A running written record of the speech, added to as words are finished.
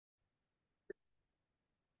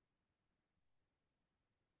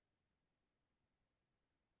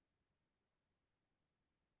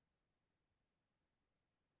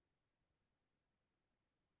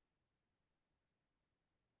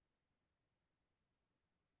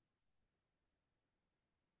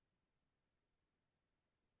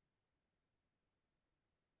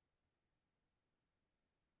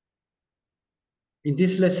In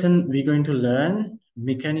this lesson, we're going to learn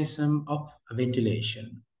mechanism of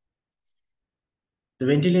ventilation. The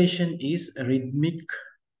ventilation is a rhythmic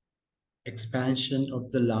expansion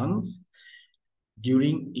of the lungs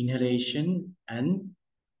during inhalation and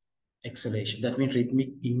exhalation. That means rhythmic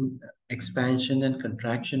expansion and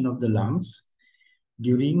contraction of the lungs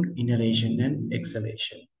during inhalation and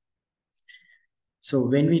exhalation. So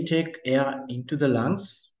when we take air into the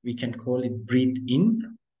lungs, we can call it breathe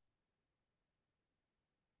in,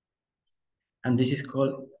 and this is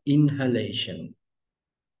called inhalation.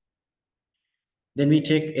 Then we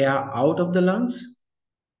take air out of the lungs,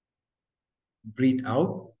 breathe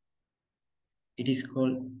out. It is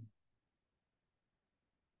called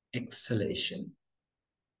exhalation.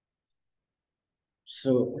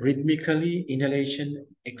 So rhythmically, inhalation,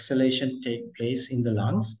 exhalation take place in the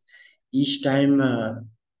lungs. Each time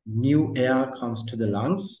new air comes to the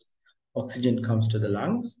lungs, oxygen comes to the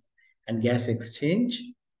lungs, and gas exchange.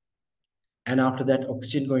 And after that,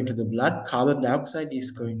 oxygen going to the blood, carbon dioxide is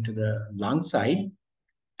going to the lung side.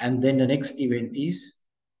 And then the next event is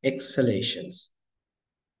exhalations.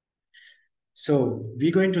 So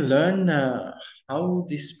we're going to learn how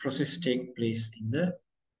this process takes place in the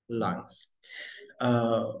lungs.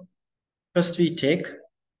 First we take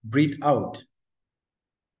breathe out.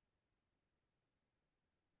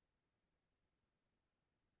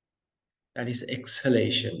 That is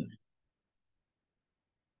exhalation.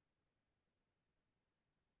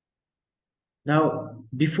 Now,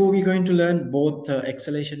 before we're going to learn both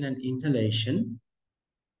exhalation and inhalation,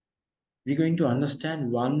 we're going to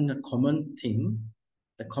understand one common thing.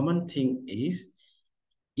 The common thing is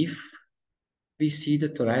if we see the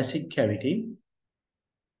thoracic cavity,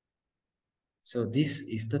 so this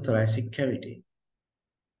is the thoracic cavity.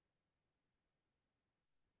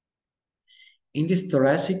 In this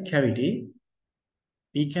thoracic cavity,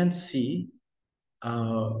 we can see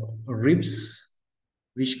ribs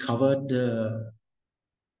which covered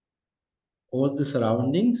all the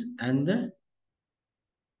surroundings, and the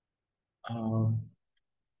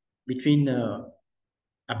between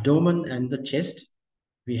abdomen and the chest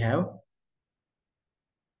we have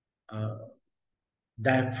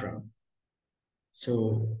diaphragm.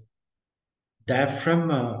 So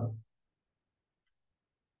diaphragm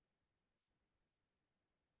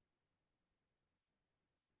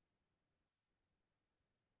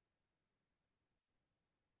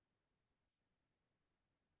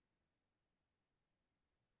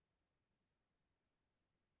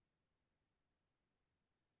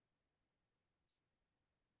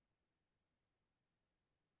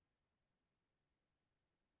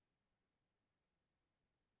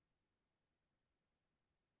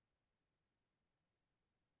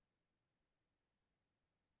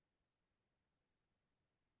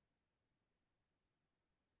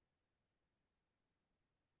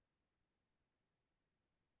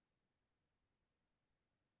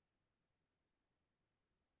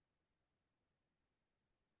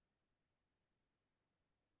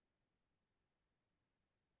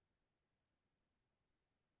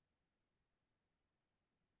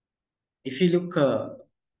if you look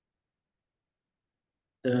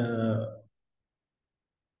the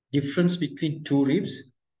difference between two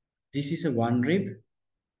ribs, this is a one rib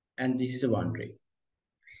and this is a one rib.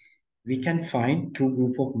 We can find two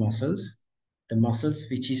group of muscles. The muscles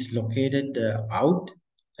which is located out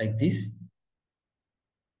like this,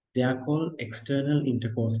 they are called external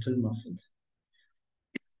intercostal muscles.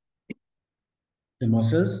 The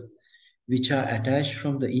muscles which are attached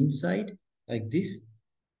from the inside like this,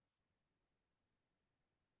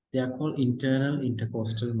 they are called internal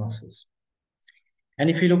intercostal muscles. And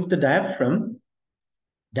if you look at the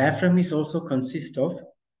diaphragm is also consist of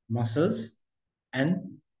muscles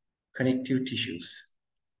and connective tissues.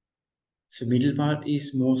 So middle part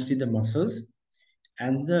is mostly the muscles,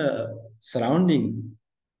 and the surrounding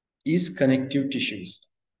is connective tissues.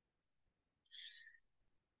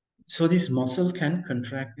 So this muscle can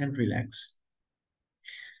contract and relax.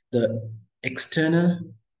 The external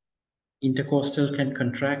intercostal can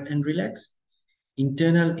contract and relax.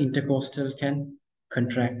 Internal intercostal can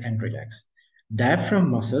contract and relax.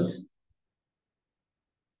 Diaphragm muscles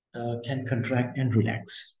can contract and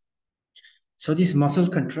relax. So this muscle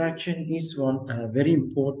contraction is one very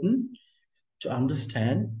important to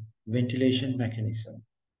understand ventilation mechanism.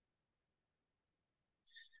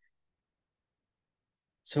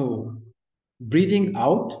 So breathing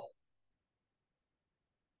out,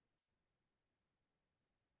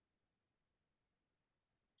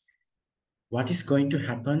 what is going to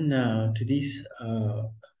happen to these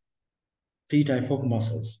three types of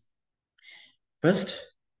muscles? First,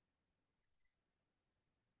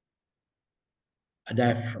 a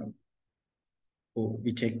diaphragm. Oh,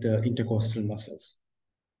 we take the intercostal muscles.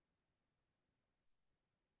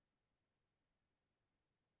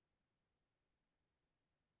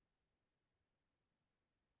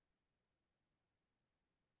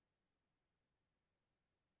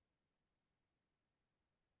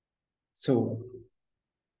 So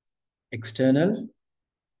external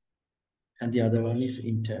and the other one is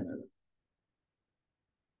internal.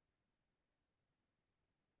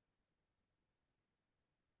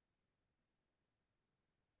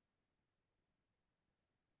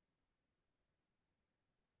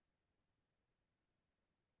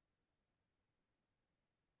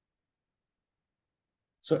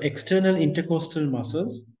 So external intercostal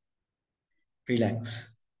muscles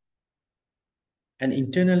relax and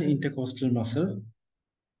internal intercostal muscle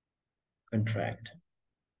contract.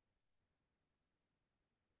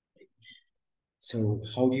 So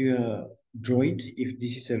how do you draw it if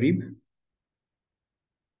this is a rib?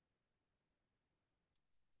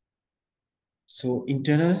 So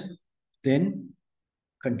internal, then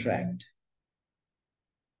contract.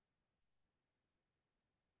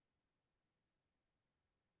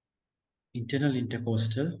 Internal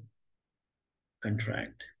intercostal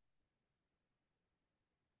contract.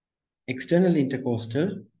 External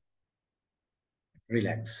intercostal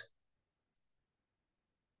relax.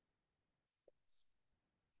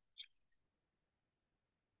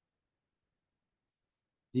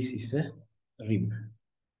 This is a rib.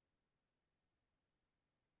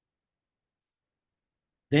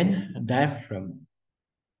 Then diaphragm.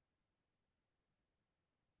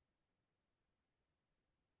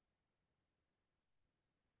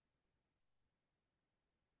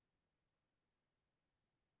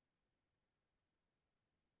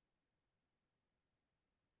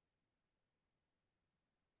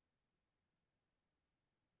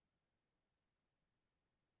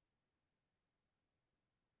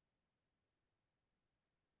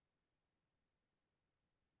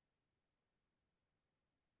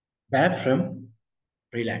 Diaphragm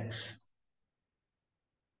relax.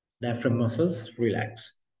 Diaphragm muscles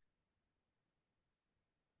relax.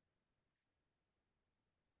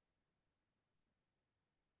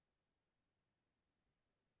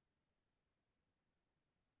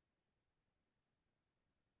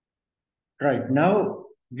 Right, now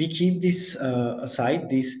we keep this aside,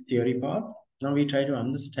 this theory part. Now we try to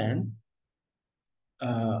understand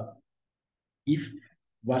uh, if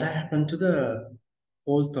what happened to the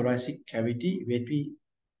whole thoracic cavity when we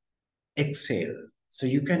exhale. So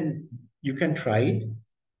you can try it.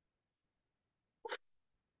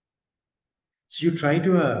 So you try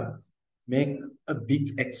to make a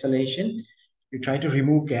big exhalation. You try to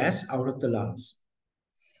remove gas out of the lungs.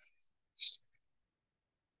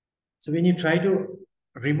 So when you try to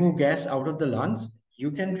remove gas out of the lungs, you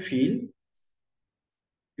can feel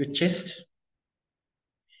your chest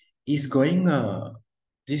is going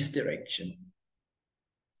this direction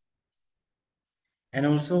and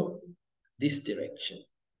also this direction.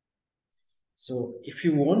 So if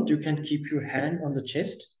you want, you can keep your hand on the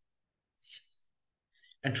chest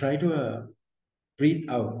and try to breathe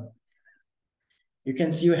out. You can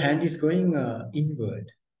see your hand is going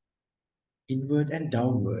inward and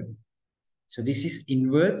downward. So this is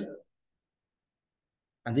inward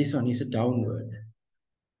and this one is a downward.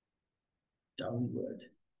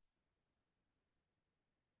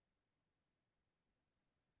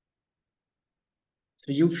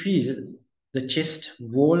 So you feel the chest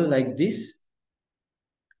wall like this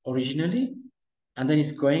originally, and then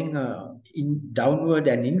it's going in downward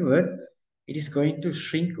and inward. It is going to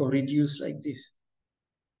shrink or reduce like this.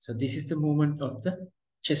 So this is the movement of the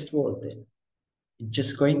chest wall then. It's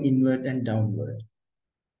just going inward and downward.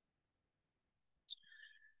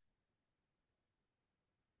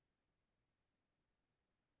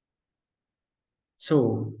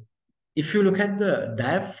 So if you look at the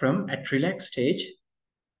diaphragm at relaxed stage,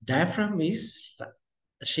 diaphragm is,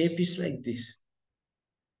 the shape is like this.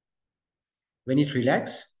 When it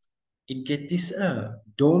relax, it get this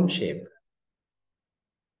dome shape.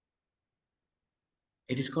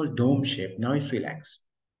 It is called dome shape. Now it's relaxed.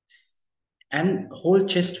 And whole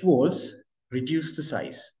chest walls reduce the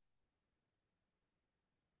size.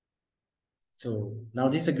 So now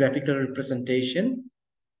this is a graphical representation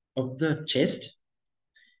of the chest,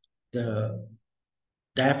 the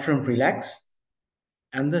diaphragm relax,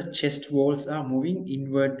 and the chest walls are moving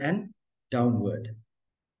inward and downward.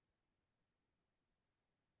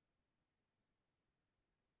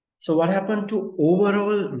 So what happened to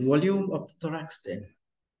overall volume of the thorax then?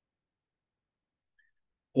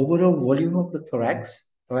 Overall volume of the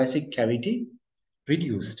thoracic cavity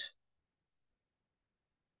reduced.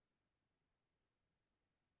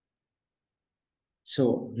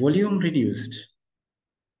 So volume reduced.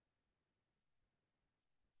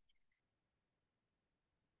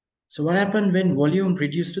 So what happened when volume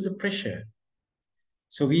reduced to the pressure?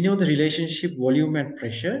 So we know the relationship volume and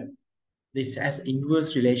pressure. This has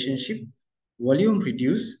inverse relationship. Volume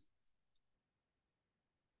reduce,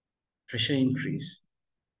 pressure increase.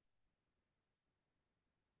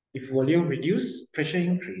 If volume reduce, pressure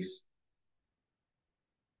increase.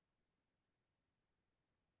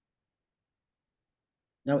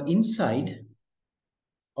 Now inside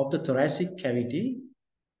of the thoracic cavity,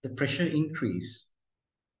 the pressure increase.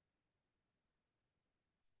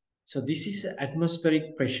 So this is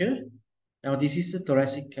atmospheric pressure. Now this is the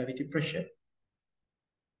thoracic cavity pressure.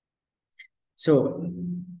 So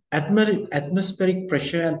atmospheric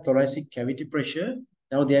pressure and thoracic cavity pressure,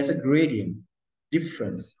 now there's a gradient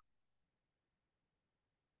difference.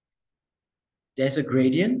 There's a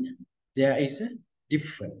gradient, there is a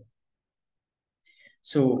difference.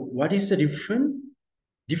 So what is the difference?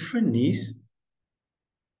 Different is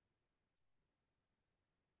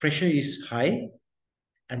pressure is high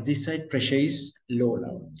and this side pressure is low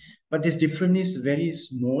now. But this difference is very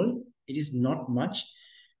small. It is not much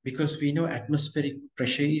because we know atmospheric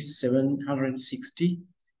pressure is 760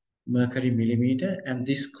 mercury millimeter and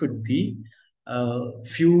this could be a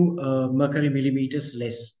few mercury millimeters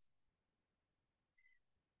less.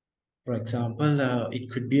 For example, it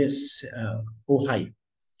could be or high.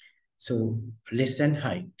 So less than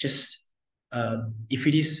high. Just if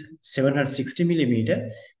it is 760 millimeter,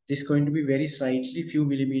 this is going to be very slightly few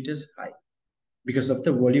millimeters high because of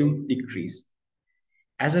the volume decrease.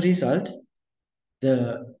 As a result,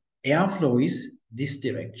 the airflow is this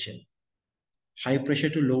direction. High pressure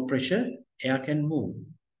to low pressure, air can move.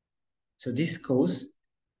 So this goes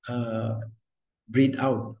breathe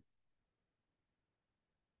out.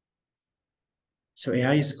 So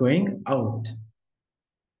air is going out.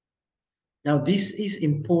 Now this is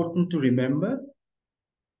important to remember.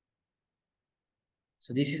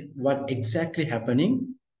 So this is what exactly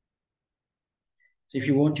happening. So if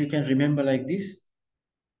you want, you can remember like this.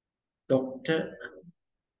 Dr.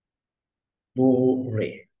 Bore.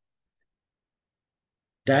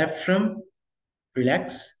 Diaphragm,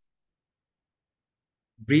 relax.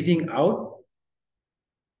 Breathing out,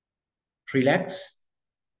 relax.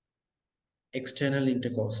 External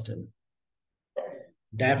intercostal.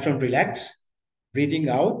 Diaphragm, relax. Breathing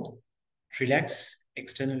out, relax.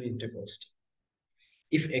 External intercostal.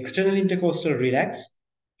 If external intercostal relax,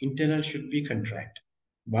 internal should be contract.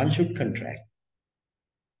 One should contract.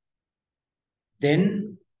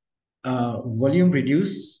 Then volume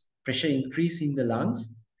reduce, pressure increase in the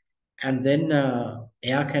lungs, and then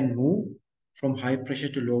air can move from high pressure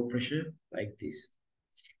to low pressure like this.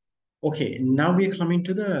 Okay, now we're coming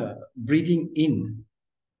to the breathing in.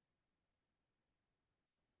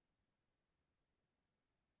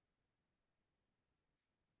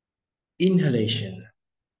 Inhalation.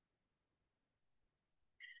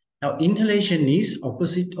 Now, inhalation is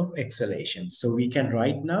opposite of exhalation. So we can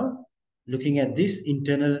write now, looking at this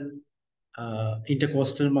internal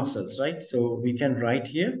intercostal muscles, right? So we can write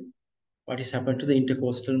here what is happened to the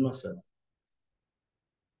intercostal muscle.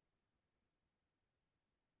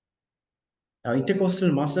 Now,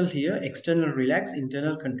 intercostal muscle here, external relax,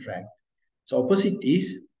 internal contract. So opposite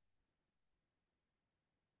is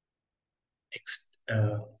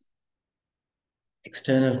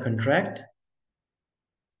external contract,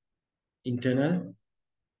 internal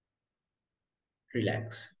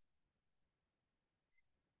relax.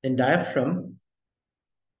 Then diaphragm,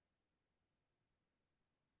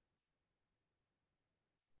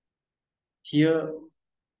 here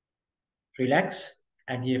relax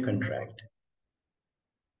and here contract.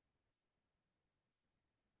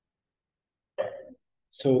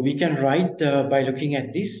 So we can write by looking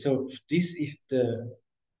at this. So this is the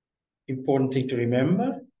important thing to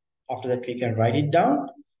remember. After that, we can write it down.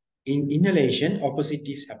 In inhalation, opposite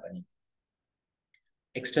is happening.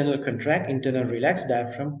 External contract, internal relax,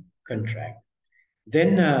 diaphragm contract.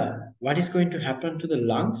 Then what is going to happen to the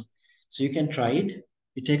lungs? So you can try it.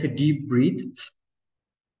 You take a deep breath.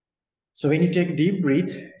 So when you take a deep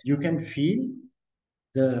breath, you can feel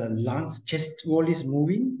the lungs, chest wall is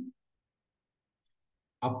moving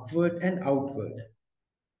upward and outward.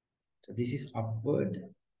 So this is upward,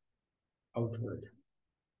 outward.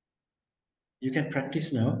 You can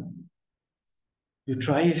practice now. You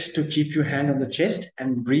try to keep your hand on the chest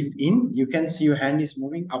and breathe in. You can see your hand is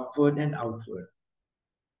moving upward and outward.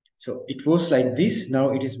 So it was like this.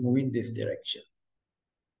 Now it is moving this direction.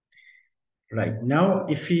 Right. Now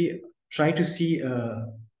if we try to see the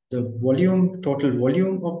volume, total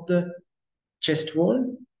volume of the chest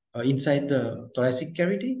wall. inside the thoracic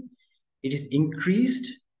cavity, it is increased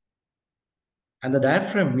and the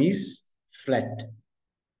diaphragm is flat.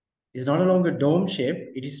 It's no longer dome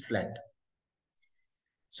shape, it is flat.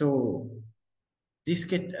 So this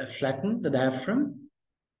get flattened, the diaphragm,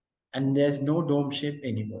 and there's no dome shape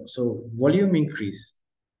anymore. So volume increase.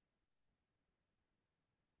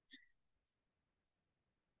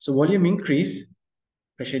 So volume increase,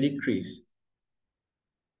 pressure decrease.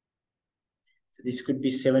 So this could be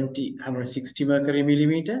 70, 160 mercury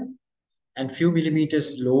millimeter, and few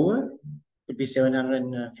millimeters lower could be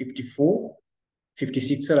 754,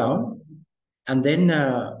 56 around. And then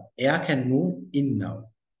air can move in now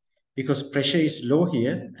because pressure is low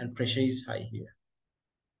here and pressure is high here.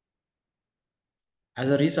 As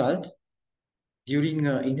a result, during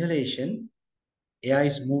inhalation, air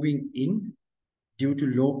is moving in due to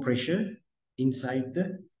low pressure inside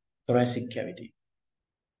the thoracic cavity.